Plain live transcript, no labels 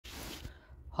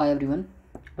Hi everyone,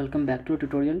 welcome back to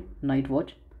tutorial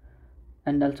Nightwatch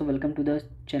and also welcome to the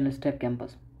channel Step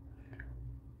Campus.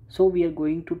 So we are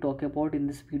going to talk about in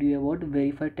this video about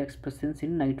verify text presence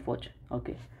in Nightwatch.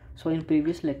 Okay, so in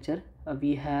previous lecture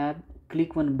we have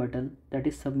click one button, that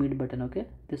is submit button. Okay,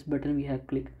 this button we have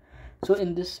click. So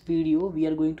in this video we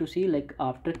are going to see like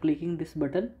after clicking this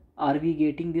button are we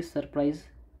getting this surprise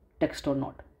text or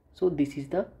not. So this is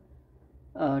the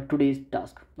today's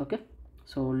task. Okay,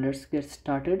 so let's get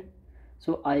started.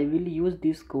 So I will use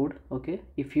this code. Okay,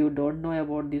 if you don't know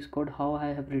about this code how I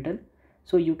have written,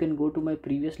 so you can go to my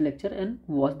previous lecture and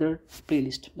watch the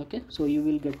playlist. Okay, so you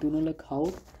will get to know like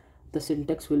how the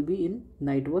syntax will be in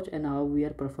Nightwatch and how we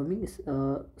are performing is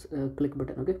click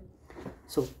button. Okay,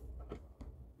 so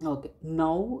okay,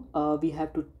 now we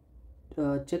have to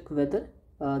check whether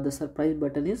the surprise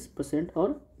button is present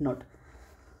or not.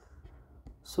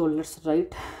 So let's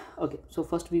write. Okay, so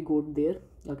first we go there.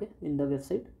 Okay, in the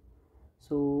website.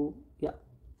 So yeah,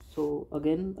 so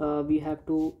again we have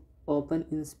to open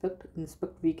inspect.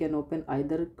 We can open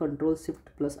either control shift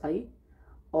plus I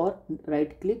or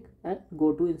right click and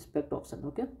go to inspect option.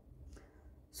 Okay,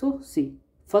 so see,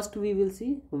 first we will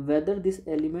see whether this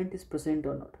element is present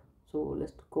or not. So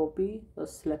let's copy a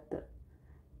selector.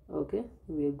 Okay,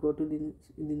 we go to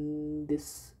in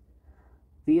this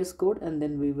VS code and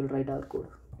then we will write our code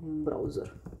browser.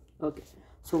 Okay,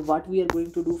 so what we are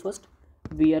going to do first,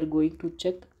 we are going to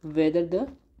check whether the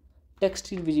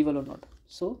text is visible or not.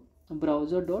 So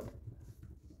browser dot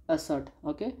assert.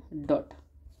 Okay, dot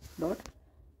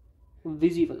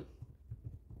visible.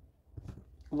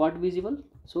 What visible?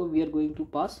 So we are going to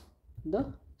pass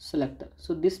the selector.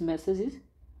 So this message is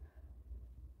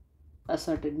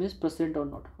asserted, means present or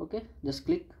not. Okay, just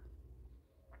click.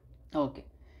 Okay,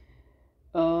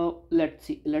 let's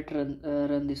see, let's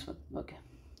run this one. Okay,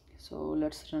 so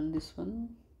let's run this one.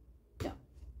 Yeah,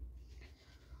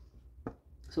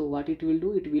 so what it will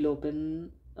do, it will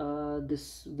open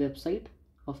this website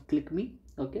of click me.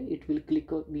 Okay, it will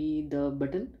click on me the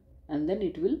button and then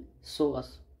it will show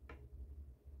us.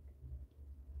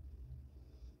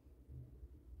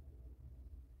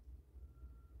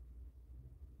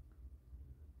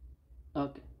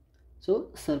 Okay, so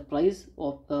surprise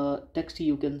of text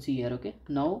you can see here. Okay,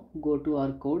 now go to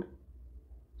our code.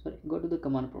 Sorry, go to the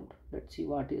command prompt. Let's see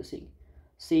what is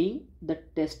saying the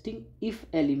testing if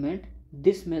element,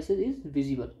 this message is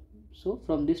visible. So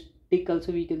from this tick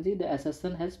also we can see the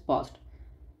assertion has passed.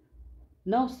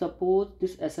 Now suppose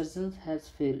this assertion has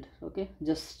failed. Okay,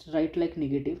 just write like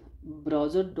negative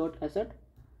browser dot assert.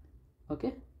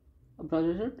 Okay,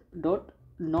 browser dot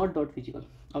not dot visible.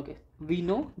 Okay, we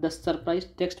know the surprise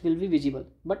text will be visible,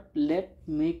 but let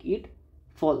make it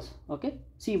false. Okay,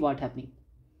 see what happening.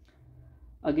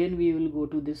 Again we will go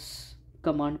to this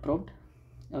command prompt.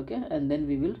 Okay, and then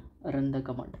we will run the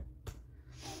command.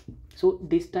 So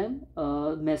this time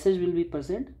message will be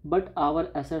present but our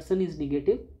assertion is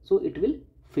negative, so it will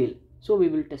fail. So we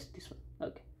will test this one.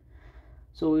 Okay,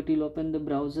 so it will open the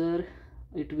browser,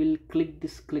 it will click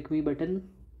this click me button.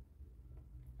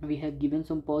 We have given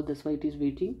some pause, that's why it is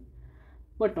waiting,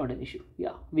 but not an issue.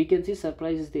 Yeah, we can see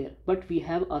surprise is there, but we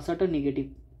have a certain negative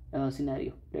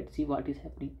scenario. Let's see what is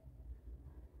happening.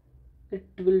 It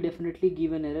will definitely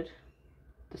give an error.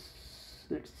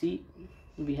 Let's see,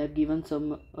 we have given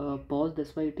some pause,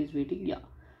 that's why it is waiting. Yeah,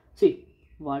 see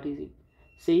what is it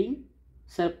saying,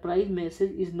 surprise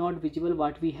message is not visible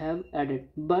what we have added,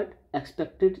 but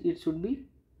expected it should be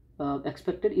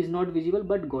expected is not visible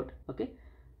but got. Okay,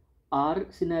 our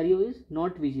scenario is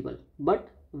not visible but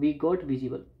we got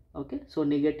visible. Okay, so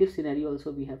negative scenario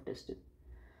also we have tested.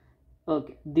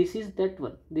 Okay, this is that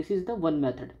one, this is the one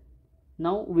method.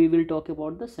 Now we will talk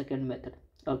about the second method.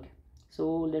 Okay, so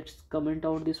let's comment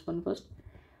out this one first.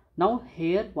 Now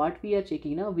here what we are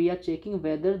checking, now we are checking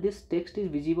whether this text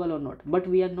is visible or not, but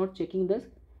we are not checking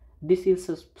this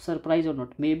is surprise or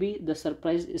not. Maybe the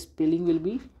surprise spelling will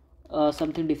be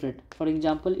something different. For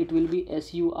example, it will be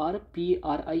surprise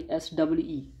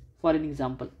for an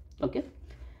example. Okay,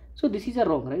 so this is a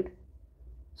wrong, right?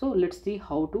 So let's see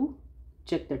how to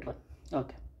check that one.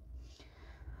 Okay,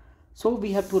 so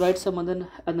we have to write some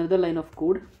another line of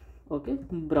code. Okay,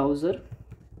 browser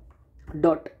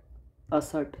dot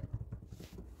assert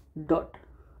dot.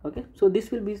 Okay, so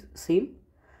this will be same.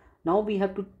 Now we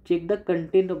have to check the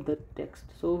content of the text,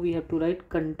 so we have to write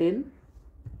contain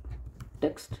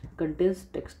text, contains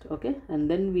text. Okay, and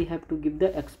then we have to give the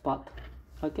XPath.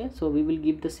 Okay, so we will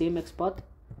give the same XPath.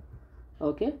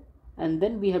 Okay, and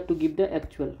then we have to give the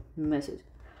actual message.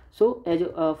 So as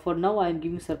for now I am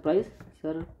giving surprise.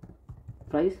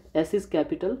 S is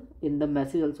capital in the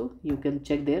message also, you can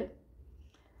check there.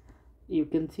 you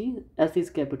can see S is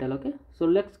capital. Okay, so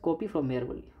let's copy from here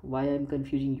only. Why I'm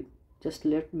confusing you? Just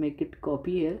let make it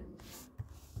copy here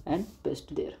and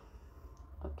paste there.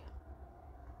 Okay,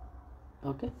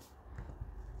 okay,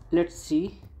 let's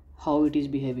see how it is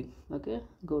behaving. Okay,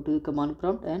 go to the command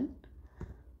prompt and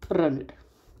run it.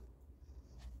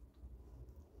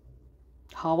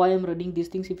 How I am running these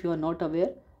things, if you are not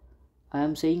aware, I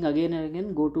am saying again and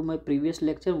again, go to my previous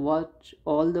lecture, watch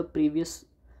all the previous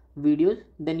videos,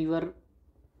 then you are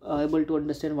able to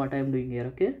understand what I am doing here.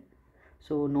 Okay,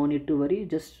 so no need to worry,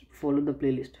 just follow the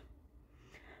playlist.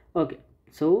 Okay,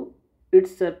 so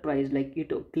it's surprise, like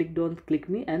it clicked on click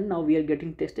me, and now we are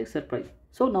getting text surprise.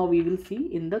 So now we will see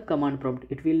in the command prompt,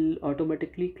 it will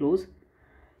automatically close.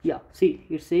 Yeah, see,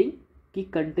 it's saying key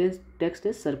contains text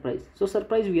is surprise. So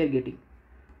surprise we are getting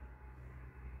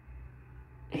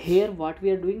here. What we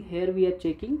are doing here, we are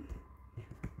checking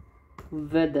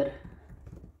whether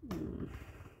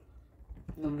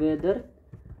whether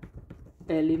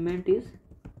element is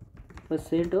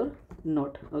percent or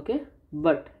not. Okay,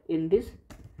 but in this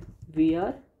we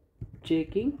are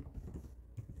checking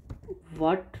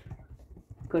what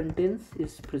contents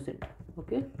is present.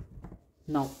 Okay,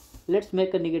 now let's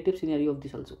make a negative scenario of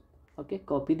this also. Okay,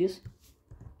 copy this,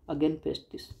 again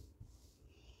paste this.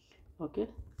 Okay,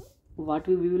 what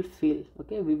we will fill.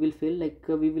 Okay, we will fill like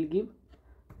we will give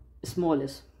small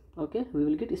s. Okay, we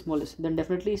will get small s, then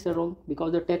definitely it's wrong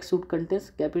because the text should contain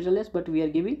capital S, but we are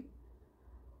giving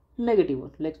negative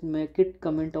one. Let's make it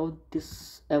comment out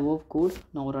this above code.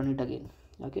 Now run it again.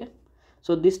 Okay,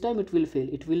 so this time it will fail,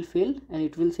 and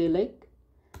it will say like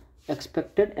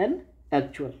expected and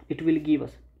actual. It will give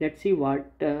us, let's see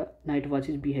what nightwatch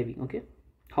is behaving. Okay,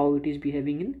 how it is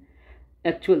behaving in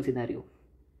actual scenario.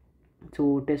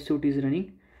 So test suite is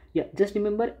running. Yeah, just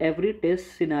remember every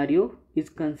test scenario is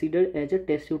considered as a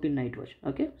test suite in nightwatch.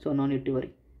 Okay, so no need to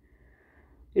worry.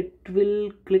 It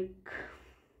will click,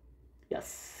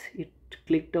 yes, it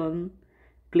clicked on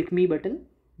click me button.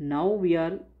 Now we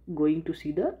are going to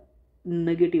see the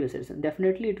negative assertion.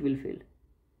 Definitely it will fail.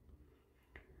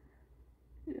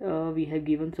 We have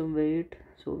given some weight,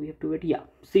 so we have to wait. Yeah,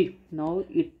 see, now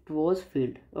it was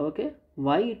failed. Okay,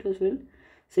 why it was failed?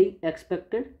 Saying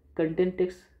expected content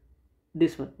text,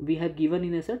 this one we have given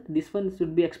in assert, this one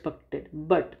should be expected,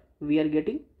 but we are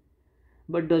getting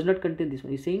but does not contain this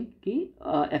one. Is saying ki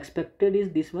expected is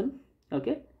this one.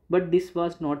 Okay, but this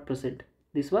was not present,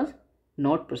 this was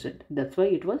not present, that's why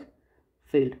it was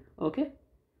failed. Okay,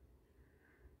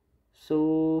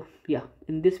 so yeah,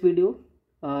 in this video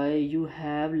you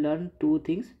have learned two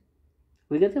things,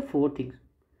 we can say four things.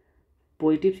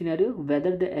 Positive scenario,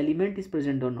 whether the element is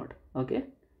present or not. Okay,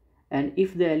 and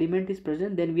if the element is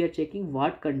present, then we are checking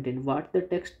what content, what the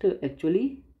text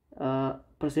actually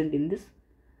present in this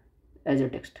as a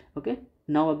text. Okay,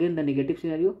 now again the negative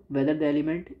scenario, whether the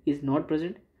element is not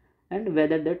present and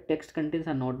whether the text contents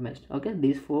are not matched. Okay,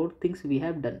 these four things we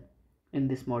have done in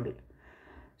this module.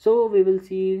 So we will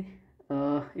see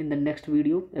in the next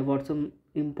video about some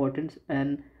important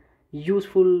and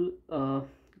useful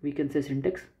we can say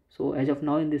syntax. So as of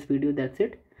now in this video, that's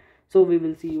it. So we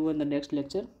will see you in the next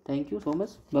lecture. Thank you so much.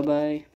 Bye bye.